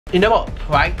You know what?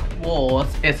 Prank wars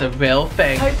is a real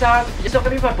thing. Hey Dad, you're not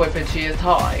gonna be my boyfriend in 2 years'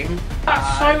 time.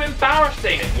 That's so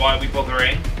embarrassing. Why are we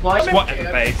bothering? Why?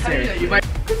 Whatever, babe. Seriously. Right,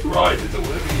 it's a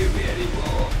worthy of me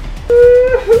anymore.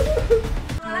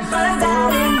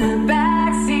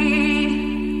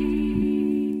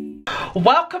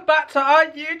 Welcome back to our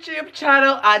YouTube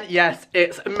channel, and yes,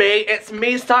 it's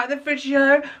me starting the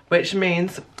video, which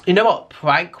means, you know what,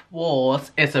 prank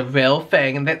wars is a real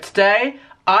thing, and that today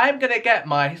I'm gonna get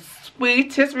my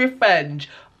sweetest revenge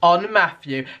on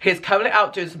Matthew. He's currently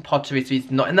out doing some pottery, so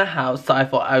he's not in the house, so I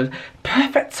thought I was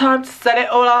perfect time to set it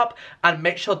all up and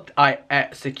make sure I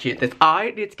execute this.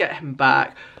 I need to get him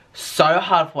back so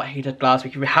hard for what he did last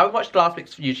week. If you haven't watched last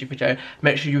week's YouTube video,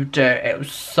 make sure you do. It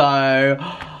was so...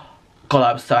 God,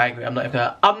 I'm so angry. I'm not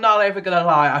even gonna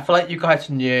lie. I feel like you guys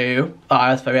knew that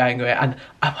I was very angry, and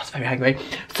I was very angry.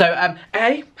 So,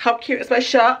 A, how cute is my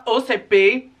shirt? Also,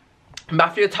 B,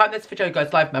 Matthew, the time this video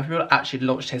goes live, Matthew will actually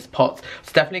launch his pots.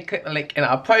 So definitely click the link in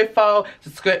our profile,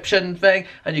 description thing,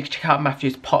 and you can check out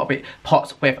Matthew's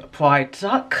pots with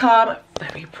pride.com.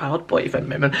 Very proud boy for a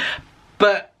moment.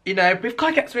 But, you know, we've got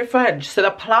to get some revenge. So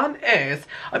the plan is,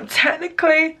 I'm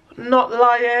technically not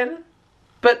lying,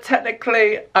 but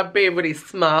technically, I'm being really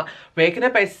smart. We're going to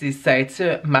basically say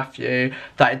to Matthew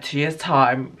that in 2 years'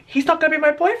 time, he's not going to be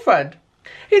my boyfriend.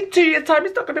 In 2 years' time,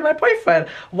 he's not going to be my boyfriend.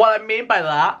 What I mean by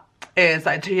that is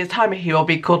that in 2 years' time, he will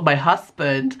be called my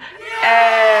husband.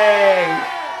 Yeah!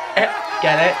 Hey!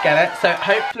 Get it? So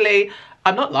hopefully,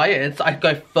 I'm not lying, so I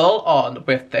go full on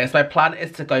with this. My plan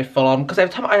is to go full on, because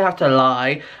every time I have to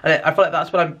lie, and I feel like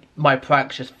that's when my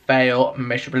pranks just fail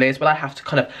miserably, is when I have to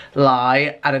kind of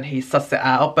lie and then he suss it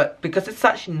out. But because it's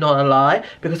actually not a lie,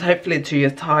 because hopefully in 2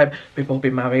 years' time we will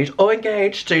be married or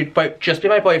engaged to just be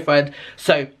my boyfriend,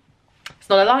 so it's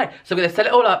not a lie. So we're gonna set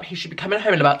it all up. He should be coming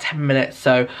home in about 10 minutes,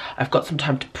 so I've got some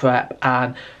time to prep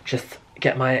and just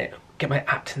get my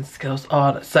acting skills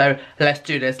on. So let's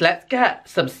do this. Let's get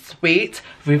some sweet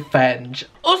revenge.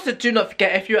 Also, do not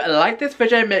forget, if you like this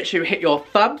video, make sure you hit your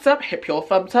thumbs up, hit your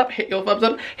thumbs up, hit your thumbs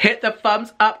up, hit the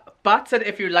thumbs up button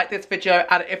if you like this video,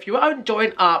 and if you are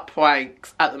enjoying our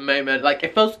pranks at the moment. Like,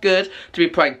 it feels good to be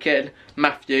pranking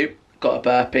Matthew. Got a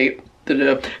burpee.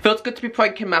 Feels good to be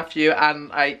pranking Matthew, and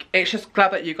like, it's just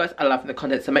glad that you guys are loving the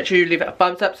content. So make sure you leave it a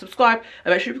thumbs up, subscribe,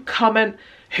 and make sure you comment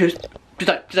did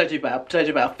I do well? Did I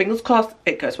do well? Fingers crossed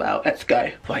it goes well. Let's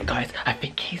go. Right guys, I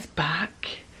think he's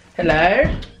back. Hello?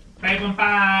 Babe, I'm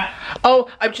back. Oh,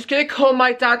 I'm just gonna call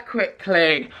my dad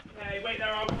quickly. Okay, wait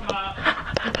there, I'll come up.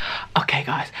 Okay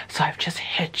guys, so I've just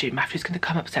hid you. Matthew's gonna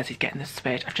come upstairs, he's getting the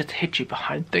switch. I've just hid you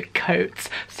behind the coats.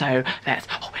 So let's,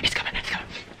 oh, he's coming.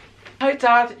 Hi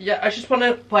Dad, yeah, I just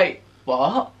wanna, wait,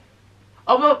 what?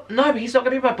 Oh well, no, but he's not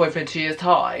gonna be my boyfriend in 2 years'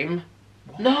 time.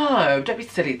 No, don't be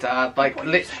silly, Dad. Like,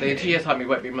 literally, in 2 years' time, he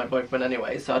won't be my boyfriend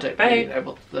anyway, so I don't really know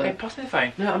what to do. Babe, pass me the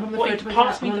phone. No, I'm on the phone to my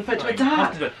dad. I'm on the phone to my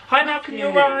dad. Hi, Malcolm, you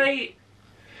alright?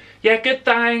 Yeah, good,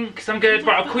 thanks. I'm good.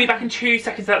 Right, I'll call you back in 2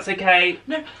 seconds, that's okay.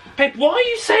 No, babe, why are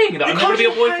you saying that? I'm not going to be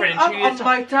your boyfriend in 2 years'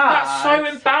 time. My dad. That's so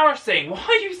embarrassing. Why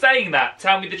are you saying that?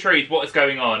 Tell me the truth. What is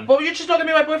going on? Well, you're just not going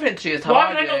to be my boyfriend in 2 years' time. Why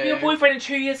would I not be your boyfriend in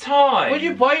 2 years' time? Well,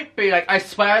 you won't be. Like, I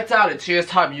swear down, in 2 years'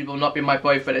 time, you will not be my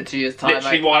boyfriend in 2 years' time.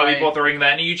 Literally, like, why are we bothering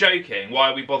then? Are you joking? Why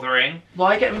are we bothering?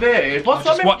 Why get rude? What's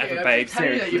wrong with whatever, you? babe, I'm telling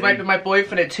you that seriously. you won't be my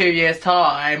boyfriend in 2 years'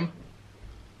 time.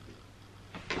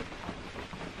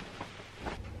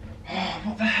 Oh,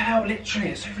 what the hell?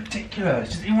 Literally, it's so ridiculous.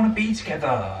 Doesn't he want to be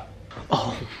together?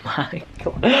 Oh my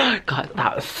god. God,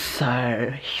 that was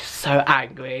he's so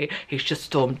angry. He's just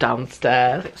stormed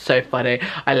downstairs. It's so funny.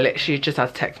 I literally just had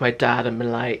to text my dad and be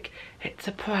like, it's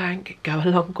a prank, go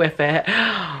along with it.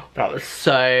 That was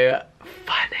so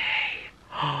funny.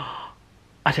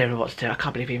 I don't know what to do. I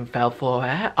can't believe he even fell for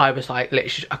it. I was like,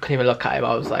 literally, I couldn't even look at him.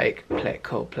 I was like, play it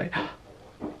cool, play.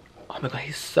 Oh my god,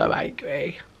 he's so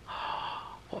angry.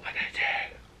 What am I gonna do?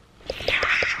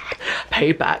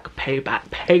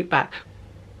 Payback.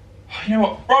 You know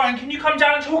what? Brian, can you come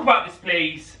down and talk about this,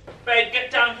 please? Babe,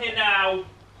 get down here now.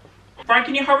 Brian,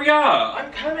 can you hurry up?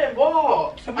 I'm coming,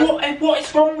 what? What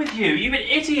is wrong with you? You an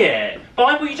idiot.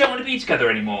 Bible, you don't want to be together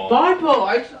anymore. Bible,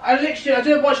 I literally, I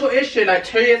don't know what's your issue. Like,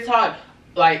 2 years' time,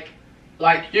 like,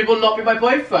 you will not be my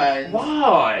boyfriend.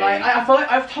 Why? Like, I feel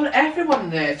like I've told everyone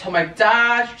this. Told my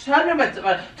dad, told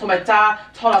my dad,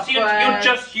 told our friends.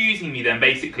 You're just using me then,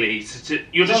 basically.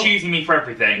 You're just using me for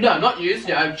everything. No, I'm not using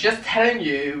you. I'm just telling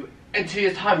you, in 2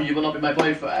 years' time, you will not be my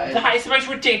boyfriend. That is the most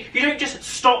ridiculous. You don't just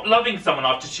stop loving someone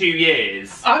after 2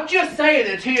 years. I'm just saying,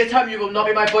 in 2 years' time, you will not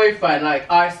be my boyfriend. Like,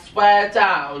 I swear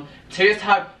down, 2 years'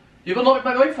 time, you will not be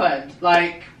my boyfriend.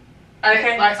 Like,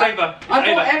 okay, like, it's over. I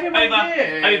thought everyone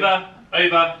knew.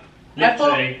 Over.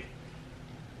 Literally.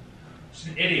 She's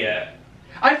an idiot.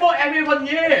 I thought everyone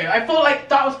knew. I thought like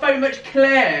that was very much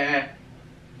clear.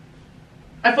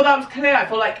 I thought that was clear. I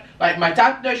thought like my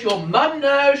dad knows, your mum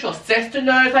knows, your sister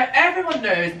knows, like everyone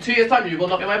knows. In 2 years' time, you will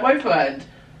not be my boyfriend.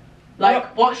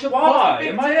 Like, what's the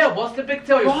big deal? What's the big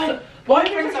deal? Why? Why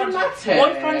are you so dramatic?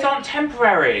 Boyfriends aren't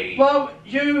temporary. Well,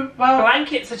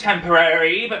 blankets are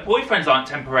temporary, but boyfriends aren't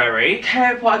temporary.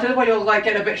 Okay, well, I don't know why you're like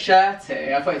getting a bit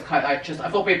shirty. I thought it's kind of like I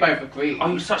thought we both agreed. Oh,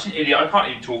 you're such an idiot. I can't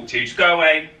even talk to you. Just go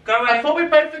away. Go away. I thought we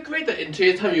both agreed that in 2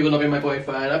 years' time you will not be my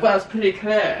boyfriend. I thought that was pretty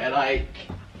clear. Like,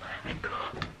 oh my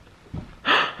god.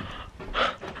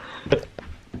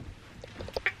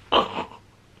 Oh,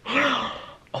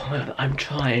 I'm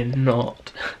trying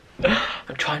not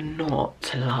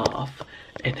to laugh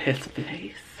in his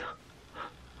face.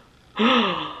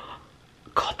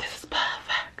 God, this is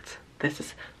perfect. This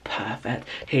is perfect.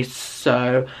 He's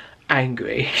so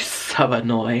angry. He's so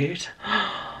annoyed.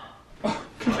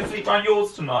 Can I sleep on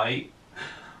yours tonight?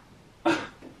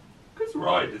 Because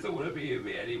Ryan doesn't want to be with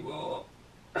me anymore.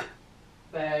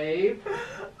 Babe.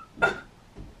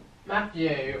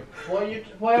 Matthew, what are you?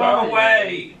 Go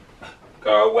away.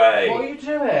 Go away. What are you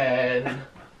doing?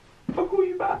 I'll call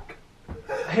you back.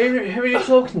 Who are you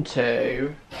talking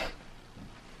to?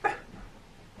 Who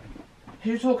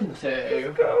are you talking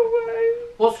to? Go away.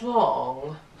 What's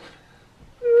wrong?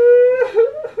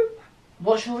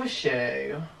 What's your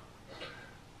issue?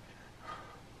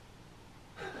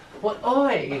 What?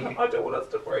 Oi! I don't want us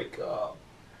to break up.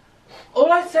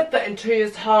 All I said that in 2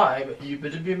 years' time you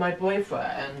wouldn't be my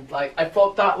boyfriend. Like, I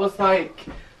thought that was like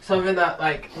something that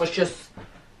like was just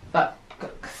that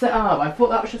set up. I thought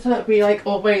that was just something to be like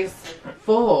always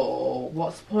for.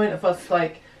 What's the point of us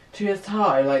like 2 years'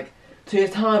 time? Like 2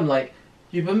 years' time, like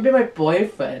you wouldn't be my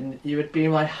boyfriend. You would be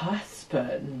my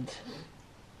husband.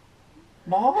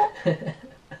 What?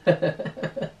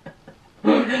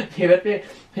 You would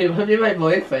be my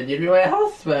boyfriend, you'd be my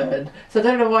husband. So I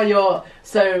don't know why you're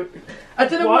so... I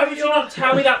don't know why would you not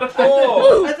tell me that before?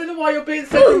 I don't know why you're being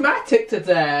so dramatic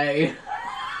today.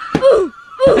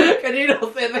 Can you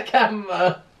not see the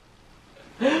camera?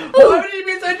 Why would you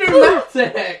be so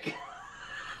dramatic?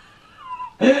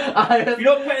 You're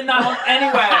not putting that on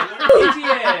anywhere. You're an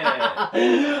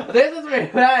idiot. This is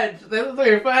revenge. This is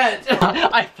revenge.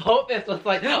 I thought this was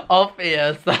like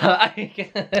obvious.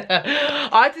 Like,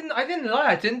 I didn't lie.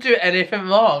 I didn't do anything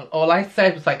wrong. All I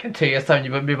said was like in 2 years' time you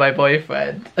wouldn't be my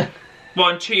boyfriend. Well,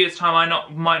 in 2 years' time I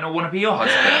might not want to be your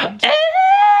husband.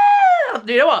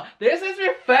 You know what? This is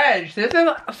revenge. This is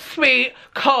sweet,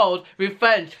 cold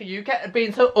revenge for you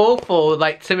being so awful,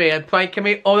 like, to me and pranking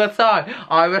me all the time.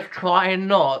 I was trying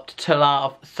not to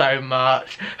laugh so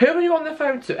much. Who were you on the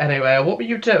phone to anyway? What were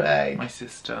you doing? My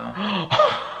sister.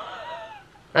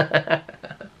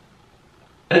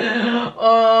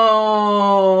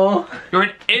 Oh, you're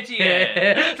an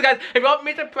idiot. So guys, if you want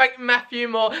me to prank Matthew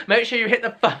more, make sure you hit the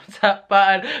thumbs up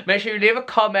button. Make sure you leave a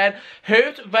comment.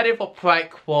 Who's ready for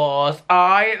prank wars?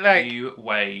 You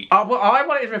wait. What I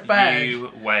want is revenge.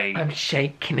 You wait. I'm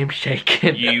shaking.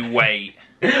 You wait.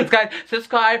 So guys,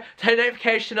 subscribe, turn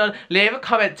notification on, leave a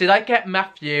comment. Did I get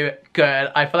Matthew good?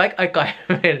 I feel like I got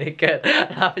him really good.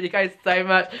 I love you guys so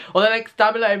much. All the links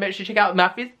down below. Make sure you check out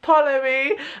Matthew's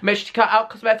Pollery. Make sure you check out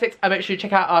Out Cosmetics. And make sure you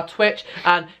check out our Twitch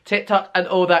and TikTok and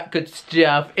all that good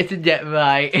stuff. Isn't it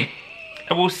right?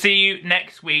 And we'll see you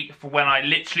next week for when I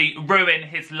literally ruin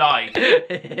his life.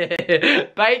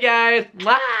 Bye guys.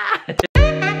 Mwah!